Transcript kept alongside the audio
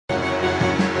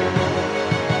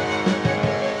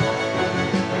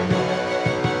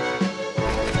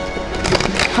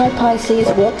Hi Pisces,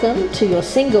 welcome to your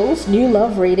singles new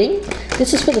love reading.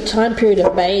 This is for the time period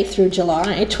of May through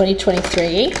July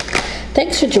 2023.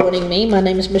 Thanks for joining me. My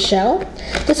name is Michelle.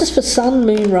 This is for Sun,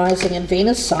 Moon, Rising and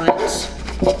Venus signs.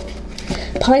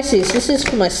 Pisces, this is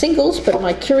for my singles, but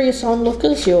my curious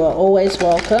onlookers, you are always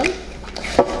welcome.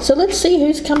 So let's see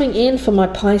who's coming in for my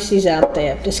Pisces out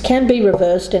there. This can be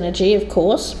reversed energy, of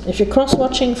course. If you're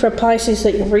cross-watching for a Pisces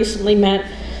that you've recently met,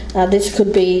 this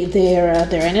could be their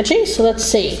energy. So let's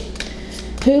see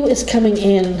who is coming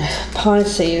in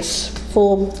Pisces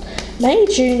for May,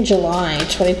 June, July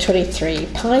 2023.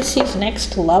 Pisces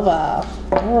next lover.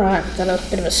 Alright, got a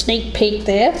bit of a sneak peek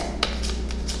there.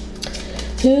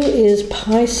 Who is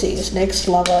Pisces next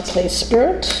lover, please,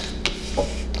 Spirit?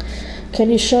 Can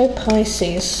you show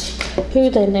Pisces who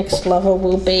their next lover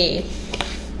will be?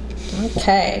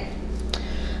 Okay.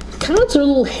 Cards are a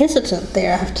little hesitant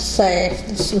there, I have to say.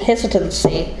 There's some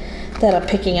hesitancy that I'm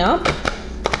picking up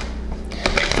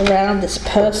around this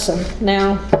person.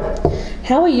 Now,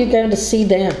 how are you going to see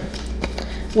them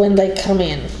when they come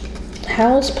in?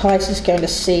 How is Pisces going to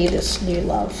see this new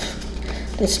love,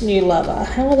 this new lover?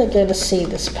 How are they going to see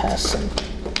this person?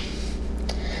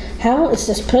 How is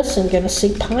this person going to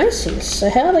see Pisces?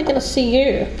 So how are they going to see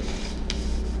you?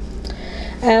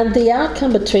 And the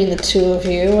outcome between the two of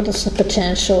you, what is the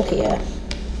potential here?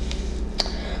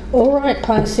 Alright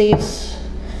Pisces,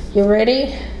 you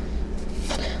ready?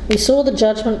 We saw the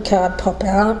Judgment card pop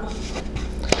out.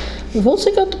 We've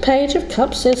also got the Page of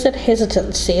Cups. There's that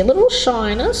hesitancy, a little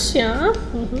shyness, yeah.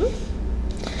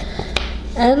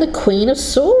 And the Queen of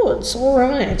Swords,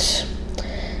 alright.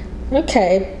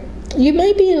 Okay, you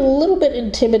may be a little bit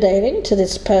intimidating to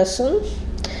this person.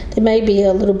 There may be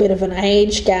a little bit of an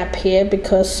age gap here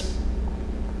because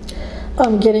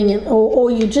I'm getting it,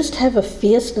 or you just have a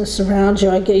fierceness around you.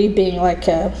 I get you being like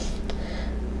a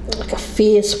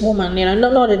fierce woman, you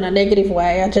know, not in a negative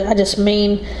way. I just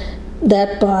mean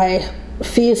that by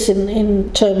fierce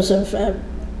in terms of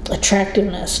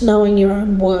attractiveness, knowing your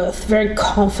own worth, very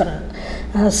confident,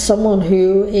 someone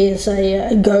who is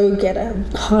a go-getter,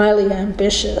 highly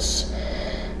ambitious.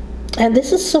 And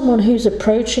this is someone who's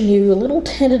approaching you a little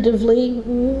tentatively,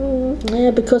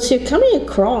 yeah, because you're coming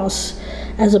across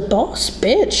as a boss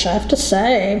bitch, I have to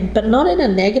say, but not in a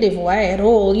negative way at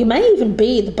all. You may even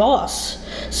be the boss.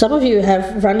 Some of you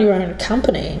have run your own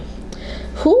company.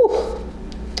 Whew.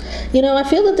 You know, I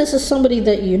feel that this is somebody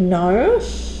that you know.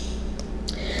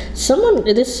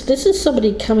 This is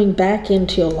somebody coming back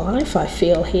into your life, I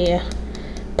feel here.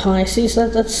 Pisces,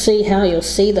 let's see how you'll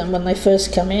see them when they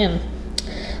first come in.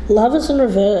 Lovers in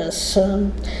reverse.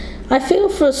 I feel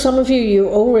for some of you,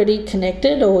 you're already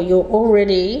connected or you're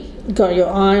already got your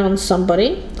eye on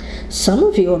somebody. Some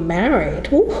of you are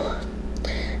married. Ooh.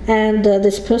 And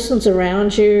this person's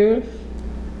around you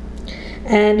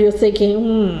and you're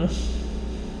thinking,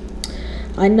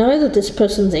 I know that this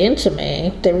person's into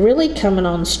me. They're really coming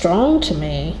on strong to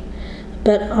me,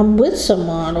 but I'm with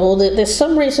someone, or there's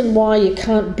some reason why you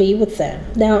can't be with them.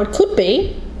 Now, it could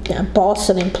be boss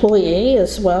and employee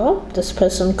as well. This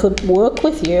person could work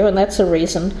with you and that's a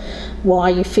reason why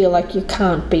you feel like you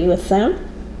can't be with them.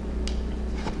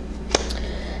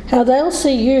 How they'll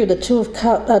see you, the Two of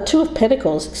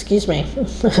Pentacles, excuse me.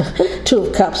 Two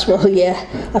of Cups, well, yeah.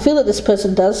 I feel that this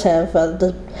person does have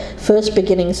the first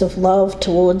beginnings of love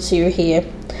towards you here.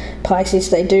 Pisces,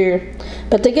 they do.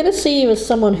 But they're going to see you as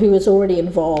someone who is already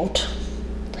involved.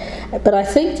 But I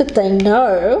think that they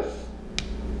know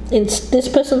this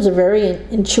person's a very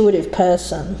intuitive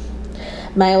person,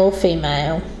 male or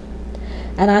female,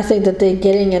 and I think that they're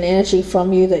getting an energy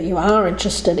from you that you are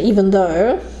interested, even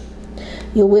though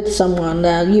you're with someone.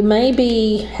 You may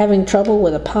be having trouble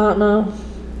with a partner,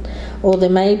 or there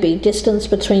may be distance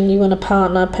between you and a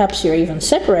partner. Perhaps you're even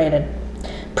separated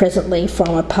presently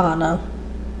from a partner,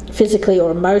 physically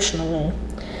or emotionally,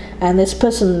 and this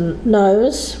person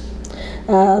knows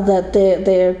that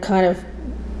they're kind of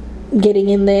getting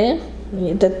in there,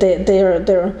 that they're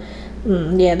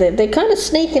kind of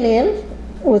sneaking in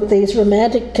with these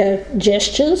romantic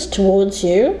gestures towards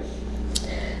you.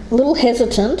 A little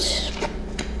hesitant.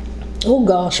 Oh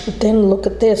gosh, but then look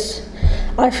at this.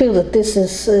 I feel that this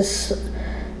is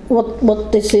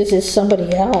what this is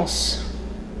somebody else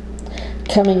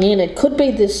coming in. It could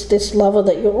be this lover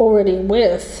that you're already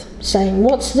with saying,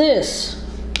 what's this?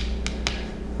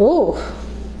 Oh,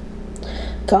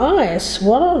 guys,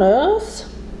 what on earth?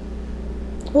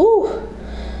 Ooh.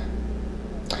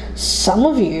 Some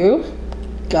of you,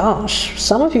 gosh,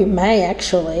 some of you may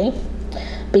actually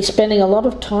be spending a lot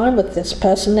of time with this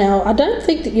person. Now, I don't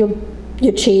think that you're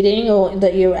cheating or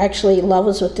that you're actually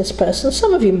lovers with this person.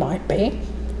 Some of you might be.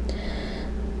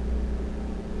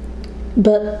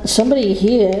 But somebody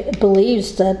here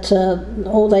believes that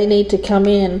all they need to come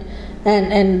in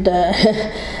and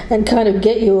and kind of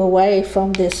get you away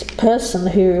from this person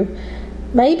who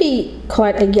may be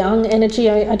quite a young energy.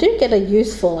 I do get a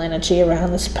youthful energy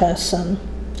around this person,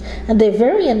 and they're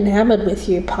very enamored with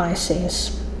you,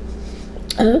 Pisces.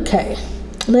 Okay,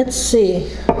 let's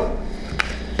see.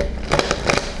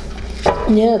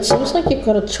 Yeah, it seems like you've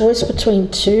got a choice between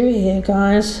two here,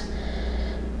 guys.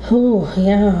 Oh,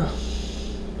 yeah.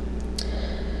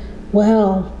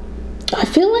 Well, I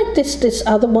feel like this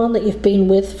other one that you've been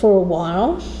with for a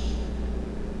while,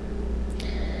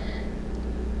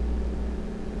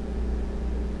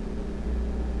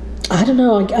 I don't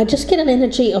know, I just get an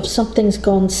energy of something's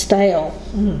gone stale.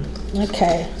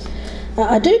 Okay.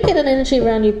 I do get an energy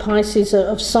around you, Pisces,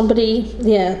 of somebody,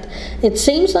 yeah. It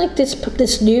seems like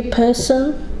this new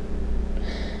person,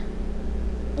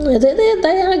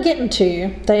 they are getting to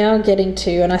you. They are getting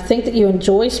to you, and I think that you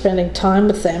enjoy spending time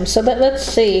with them. So let's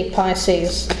see,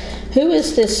 Pisces. Who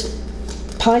is this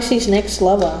Pisces next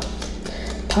lover?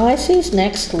 Pisces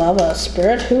next lover,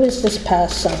 Spirit. Who is this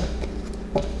person?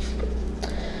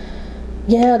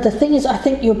 Yeah, the thing is, I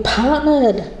think you're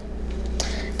partnered.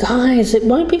 Guys, it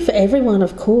won't be for everyone,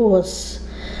 of course.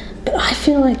 But I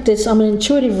feel like this, I'm an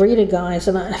intuitive reader, guys,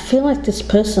 and I feel like this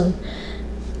person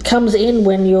comes in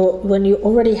when you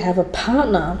already have a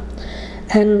partner.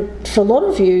 And for a lot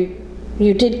of you,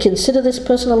 you did consider this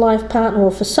person a life partner,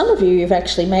 or for some of you, you've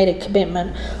actually made a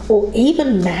commitment or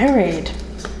even married.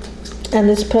 And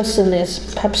this person is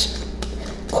perhaps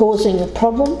causing a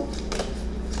problem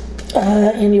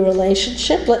in your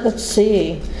relationship. Let's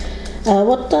see.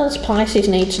 What does Pisces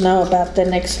need to know about their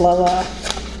next lover?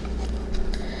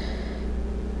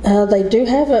 They do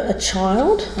have a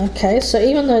child. Okay, so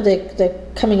even though they're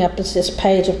coming up as this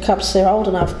Page of Cups, they're old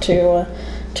enough to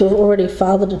have already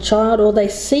fathered a child, or they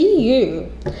see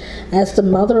you as the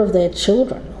mother of their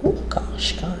children. Oh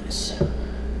gosh, guys.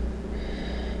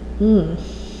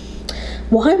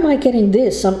 Why am I getting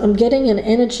this? I'm getting an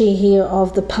energy here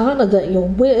of the partner that you're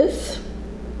with,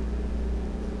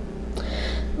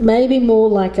 maybe more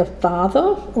like a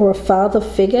father or a father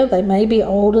figure. They may be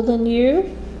older than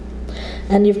you,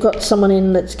 and you've got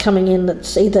someone that's coming in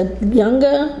that's either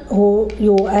younger or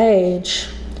your age,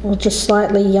 or just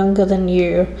slightly younger than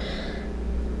you,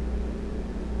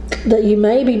 that you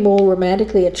may be more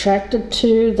romantically attracted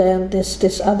to than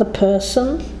this other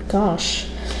person. Gosh.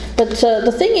 But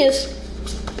the thing is,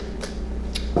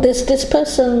 this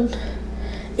person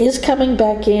is coming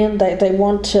back in. They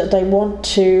want to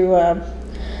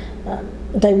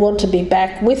be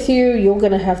back with you. You're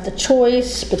going to have the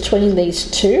choice between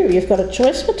these two. You've got a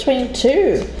choice between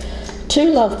two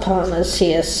love partners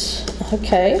here.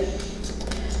 Okay.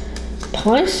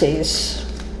 Pisces.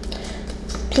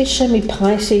 Please show me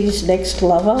Pisces next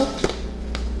lover.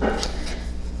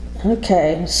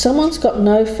 Okay, someone's got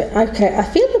no okay, I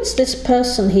feel it's this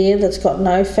person here that's got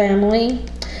no family.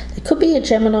 It could be a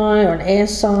Gemini or an air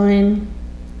sign.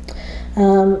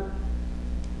 And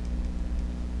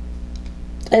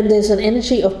there's an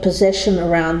energy of possession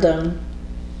around them.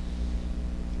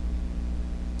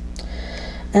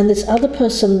 And this other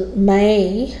person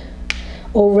may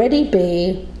already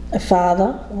be a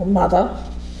father or mother.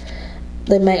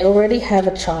 They may already have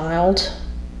a child.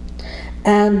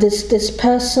 And this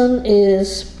person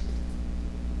is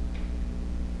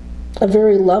a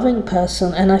very loving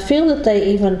person. And I feel that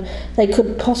they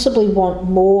could possibly want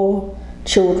more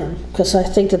children, because I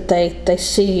think that they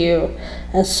see you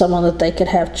as someone that they could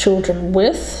have children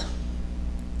with.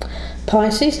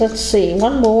 Pisces, let's see,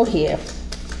 one more here.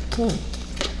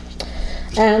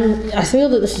 And I feel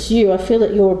that this is you. I feel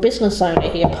that you're a business owner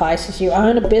here, Pisces. You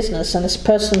own a business and this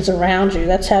person's around you.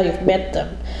 That's how you've met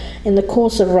them in the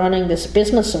course of running this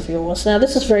business of yours. Now,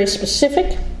 this is very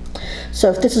specific.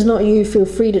 So if this is not you, feel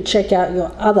free to check out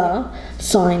your other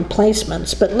sign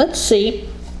placements. But let's see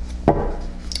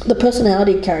the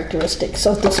personality characteristics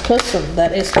of this person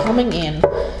that is coming in.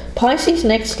 Pisces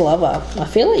next lover. I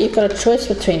feel like you've got a choice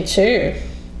between two.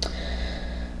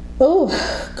 Oh,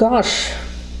 gosh.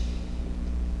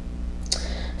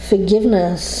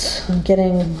 Forgiveness. I'm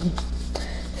getting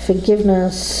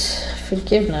forgiveness.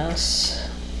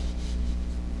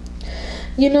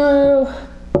 You know,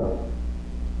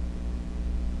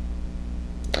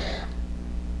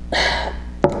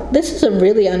 this is a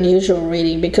really unusual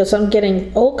reading, because I'm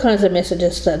getting all kinds of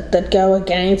messages that go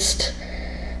against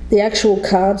the actual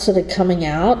cards that are coming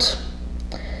out.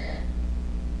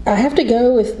 I have to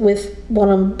go with what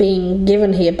I'm being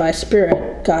given here by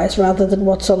Spirit, guys, rather than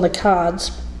what's on the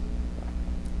cards.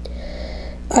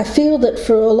 I feel that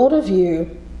for a lot of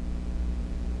you,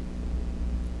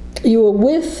 you were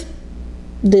with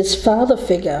this father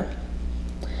figure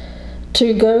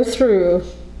to go through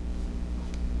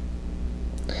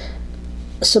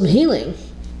some healing.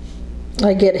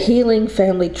 I get healing,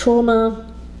 family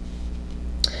trauma,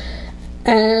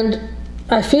 and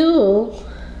I feel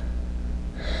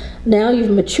now you've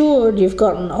matured, you've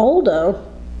gotten older,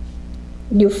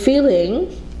 you're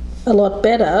feeling a lot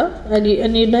better, and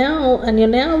you're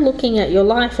now looking at your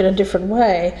life in a different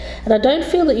way. And I don't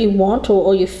feel that you want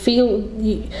or you feel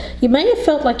you may have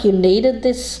felt like you needed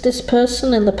this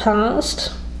person in the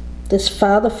past, this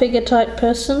father figure type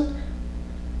person,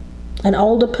 an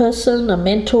older person, a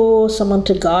mentor, someone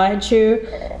to guide you.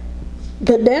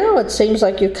 But now it seems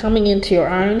like you're coming into your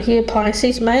own here,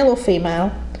 Pisces, male or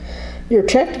female. You're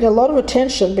attracting a lot of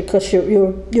attention because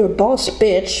you're a boss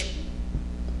bitch.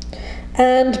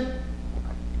 And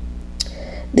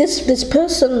this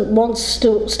person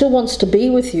still wants to be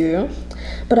with you,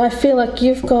 but I feel like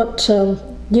you've got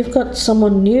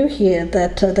someone new here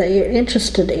that you're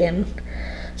interested in.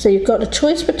 So you've got a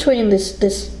choice between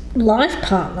this life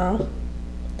partner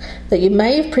that you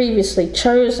may have previously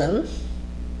chosen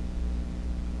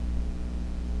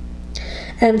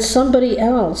and somebody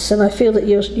else. And I feel that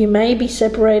you may be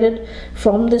separated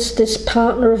from this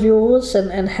partner of yours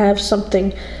and have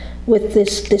something with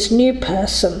this new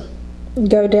person.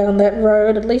 Go down that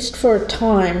road, at least for a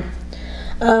time.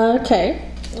 Okay,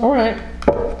 all right.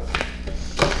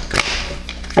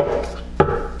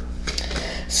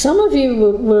 Some of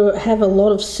you have a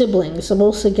lot of siblings. I'm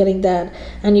also getting that.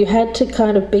 And you had to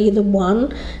kind of be the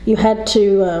one. You had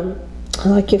to,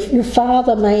 like if your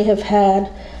father may have had,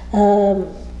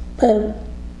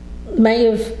 may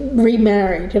have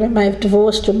remarried, may have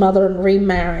divorced your mother and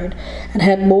remarried and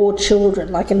had more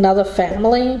children, like another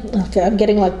family. Okay, I'm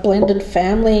getting like blended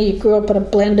family. You grew up in a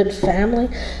blended family.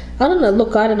 I don't know.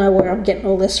 Look, I don't know where I'm getting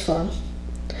all this from.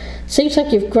 Seems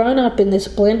like you've grown up in this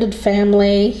blended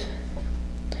family.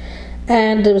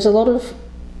 And there was a lot of,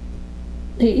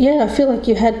 I feel like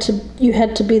you had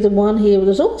to be the one here. It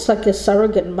was almost like a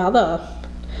surrogate mother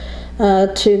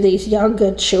to these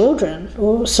younger children,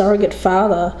 or surrogate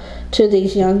father to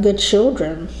these younger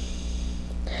children.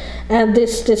 And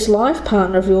this life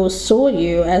partner of yours saw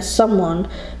you as someone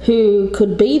who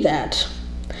could be that.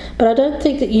 But I don't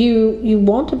think that you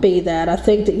want to be that. I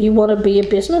think that you want to be a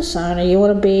business owner. You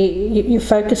want to be, you're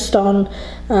focused on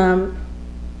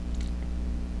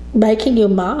making your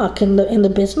mark in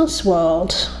the business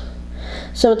world.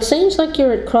 So it seems like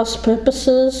you're at cross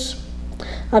purposes.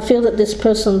 I feel that this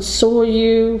person saw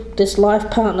you, this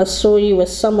life partner saw you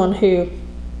as someone who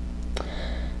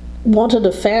wanted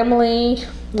a family,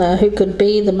 who could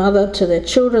be the mother to their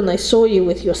children. They saw you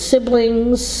with your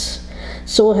siblings,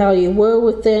 saw how you were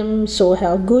with them, saw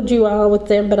how good you are with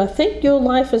them. But I think your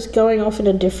life is going off in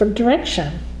a different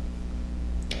direction,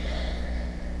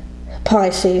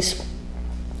 Pisces.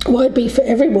 Won't be for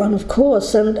everyone, of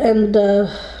course, and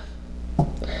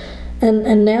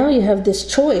now you have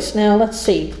this choice. Now let's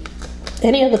see,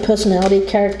 any other personality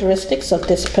characteristics of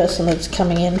this person that's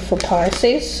coming in for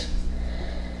Pisces?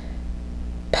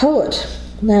 Poet.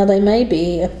 Now they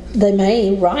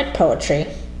may write poetry,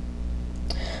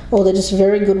 or they're just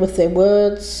very good with their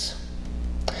words.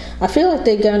 I feel like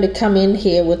they're going to come in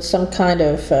here with some kind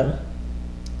of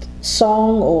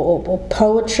song or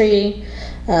poetry.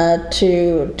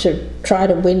 To try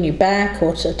to win you back,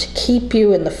 or to keep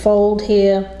you in the fold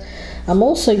here. I'm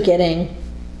also getting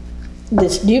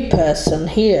this new person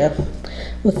here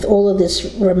with all of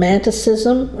this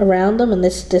romanticism around them, and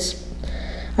this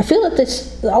I feel that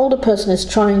the older person is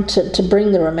trying to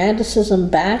bring the romanticism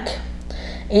back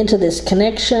into this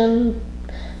connection,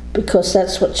 because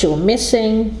that's what you're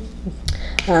missing.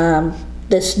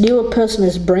 This newer person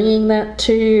is bringing that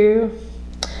to you.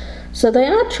 So they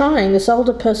are trying, this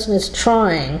older person is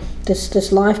trying,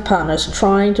 this life partner is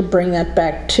trying to bring that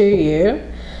back to you.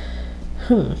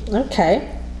 Okay.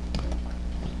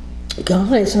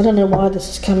 Guys, I don't know why this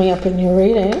is coming up in your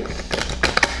reading.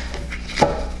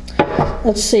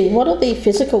 Let's see, what are the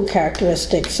physical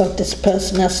characteristics of this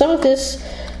person? Now some of this,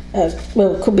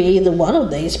 well, it could be either one of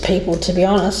these people, to be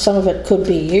honest. Some of it could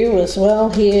be you as well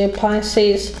here,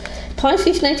 Pisces.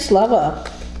 Pisces next lover.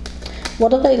 What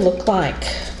do they look like?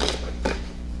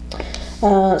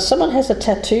 Someone has a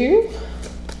tattoo.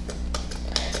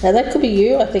 Now that could be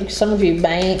you. I think some of you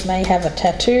may have a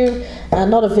tattoo,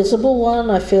 not a visible one.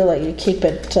 I feel like you keep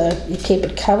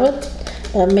it covered.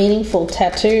 A meaningful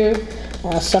tattoo,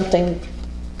 something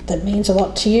that means a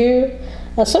lot to you.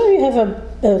 Some of you have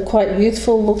a quite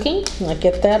youthful looking. I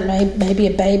get that. Maybe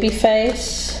a baby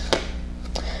face,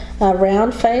 a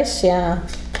round face. Yeah,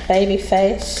 baby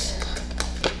face.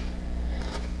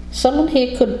 Someone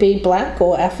here could be black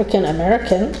or African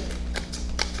American.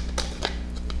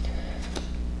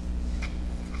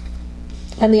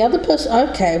 And the other person,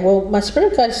 okay, well, my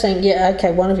spirit guide is saying, yeah,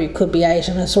 okay, one of you could be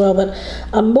Asian as well, but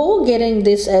I'm more getting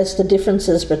this as the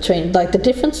differences between, like the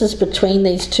differences between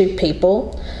these two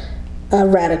people are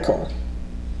radical.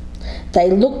 They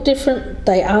look different,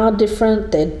 they are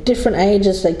different, they're different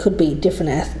ages, they could be different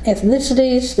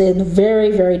ethnicities, they're very,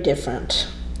 very different.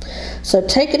 So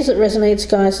take it as it resonates,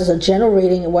 guys, as a general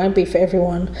reading. It won't be for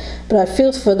everyone, but I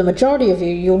feel for the majority of you,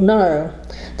 you'll know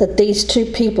that these two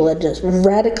people are just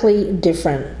radically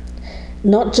different,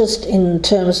 not just in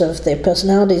terms of their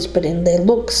personalities, but in their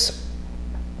looks,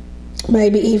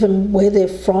 maybe even where they're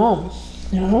from,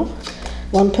 you know.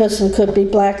 One person could be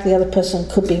black, the other person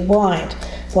could be white.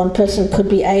 One person could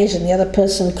be Asian, the other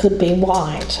person could be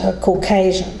white, or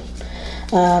Caucasian.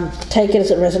 Take it as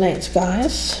it resonates,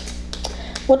 guys.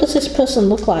 What does this person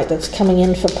look like that's coming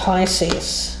in for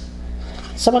Pisces?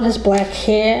 Someone has black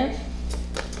hair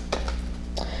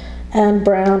and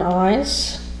brown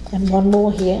eyes, and one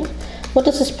more here. What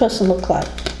does this person look like?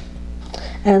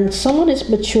 And someone is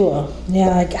mature.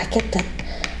 Yeah, I get that.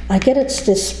 I get it's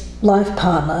this life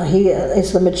partner here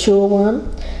is the mature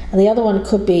one, and the other one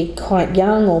could be quite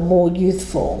young or more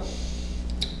youthful.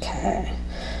 Okay,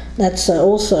 that's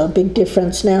also a big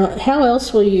difference. Now, how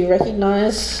else will you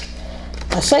recognize?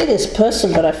 I say this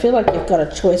person, but I feel like you've got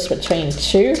a choice between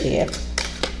two here.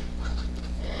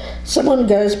 Someone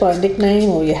goes by a nickname,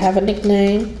 or you have a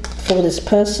nickname for this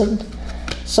person.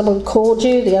 Someone called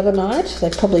you the other night. They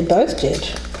probably both did.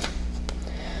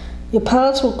 Your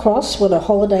paths will cross when a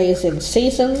holiday is in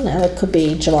season. Now, it could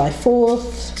be July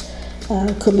 4th,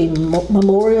 it could be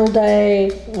Memorial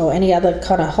Day, or any other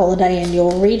kind of holiday in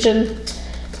your region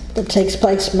that takes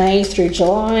place May through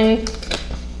July.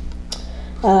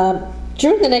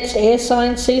 During the next air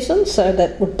sign season, so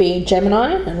that would be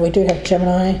Gemini, and we do have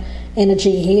Gemini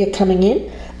energy here coming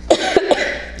in.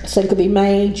 So it could be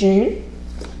May, June.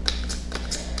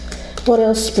 What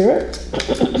else, Spirit?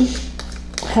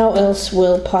 How else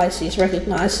will Pisces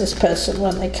recognize this person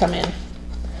when they come in?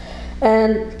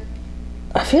 And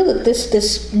I feel that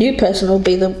this new person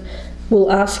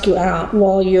will ask you out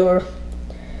while you're,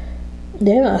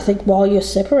 I think while you're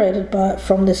separated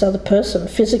from this other person,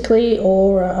 physically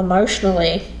or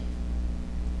emotionally.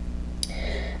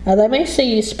 They may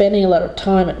see you spending a lot of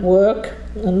time at work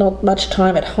and not much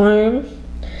time at home.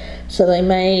 So they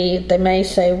may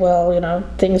say, well,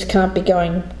 things can't be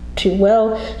going too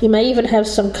well. You may even have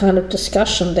some kind of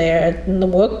discussion there in the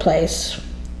workplace,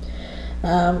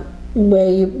 where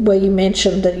you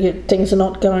mentioned that things are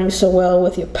not going so well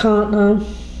with your partner,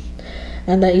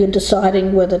 and that you're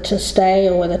deciding whether to stay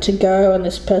or whether to go, and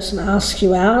this person asks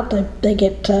you out. They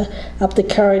get up the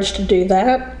courage to do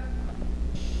that.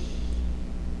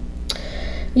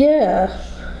 Yeah,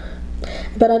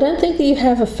 but I don't think that you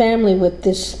have a family with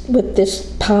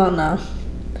this partner,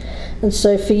 and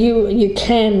so for you, you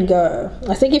can go.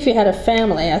 I think if you had a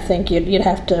family, I think you'd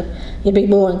be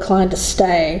more inclined to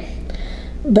stay.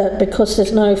 But because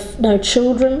there's no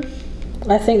children,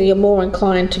 I think that you're more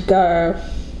inclined to go.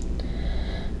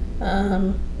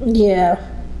 Yeah,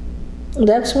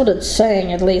 that's what it's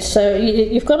saying, at least. So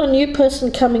you've got a new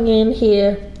person coming in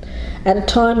here at a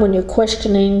time when you're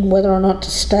questioning whether or not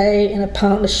to stay in a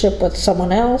partnership with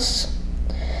someone else.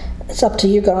 It's up to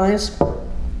you guys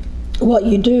what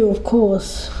you do, of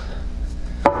course.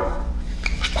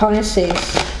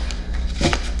 Pisces.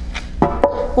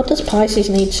 What does Pisces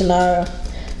need to know?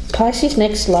 Pisces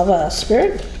next lover,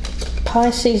 Spirit.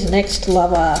 Pisces next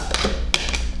lover.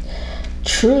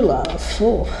 True love.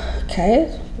 Oh,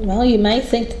 okay. Well, you may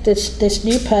think that this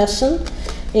new person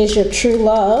is your true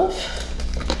love,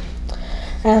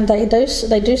 and they do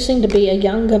seem to be a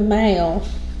younger male,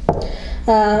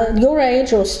 your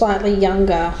age or slightly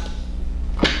younger.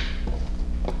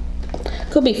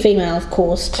 Could be female, of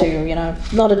course, too.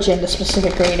 Not a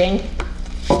gender-specific reading.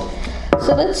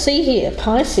 So let's see here,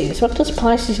 Pisces. What does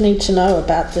Pisces need to know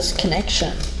about this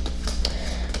connection?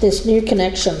 This new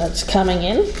connection that's coming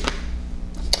in.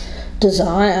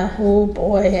 Desire. Oh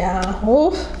boy, yeah.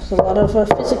 Oh, there's a lot of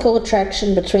physical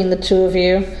attraction between the two of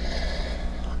you.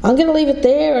 I'm going to leave it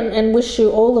there and wish you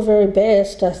all the very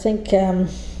best. I think, I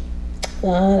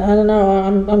don't know,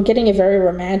 I'm getting a very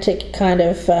romantic kind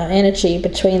of energy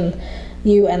between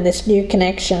you and this new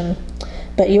connection.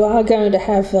 But you are going to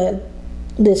have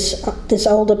this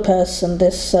older person,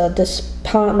 this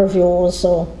partner of yours,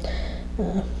 or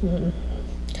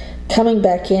coming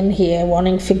back in here,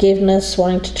 wanting forgiveness,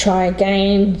 wanting to try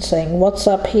again, saying, what's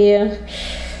up here?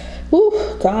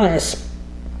 Ooh, guys,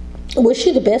 I wish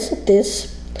you the best at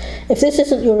this. If this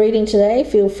isn't your reading today,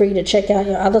 feel free to check out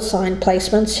your other sign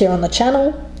placements here on the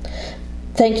channel.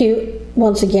 Thank you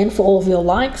once again for all of your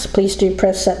likes. Please do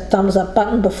press that thumbs up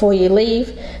button before you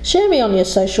leave. Share me on your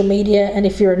social media, and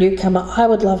if you're a newcomer, I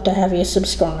would love to have you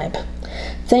subscribe.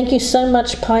 Thank you so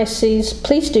much, Pisces.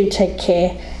 Please do take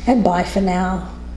care, and bye for now.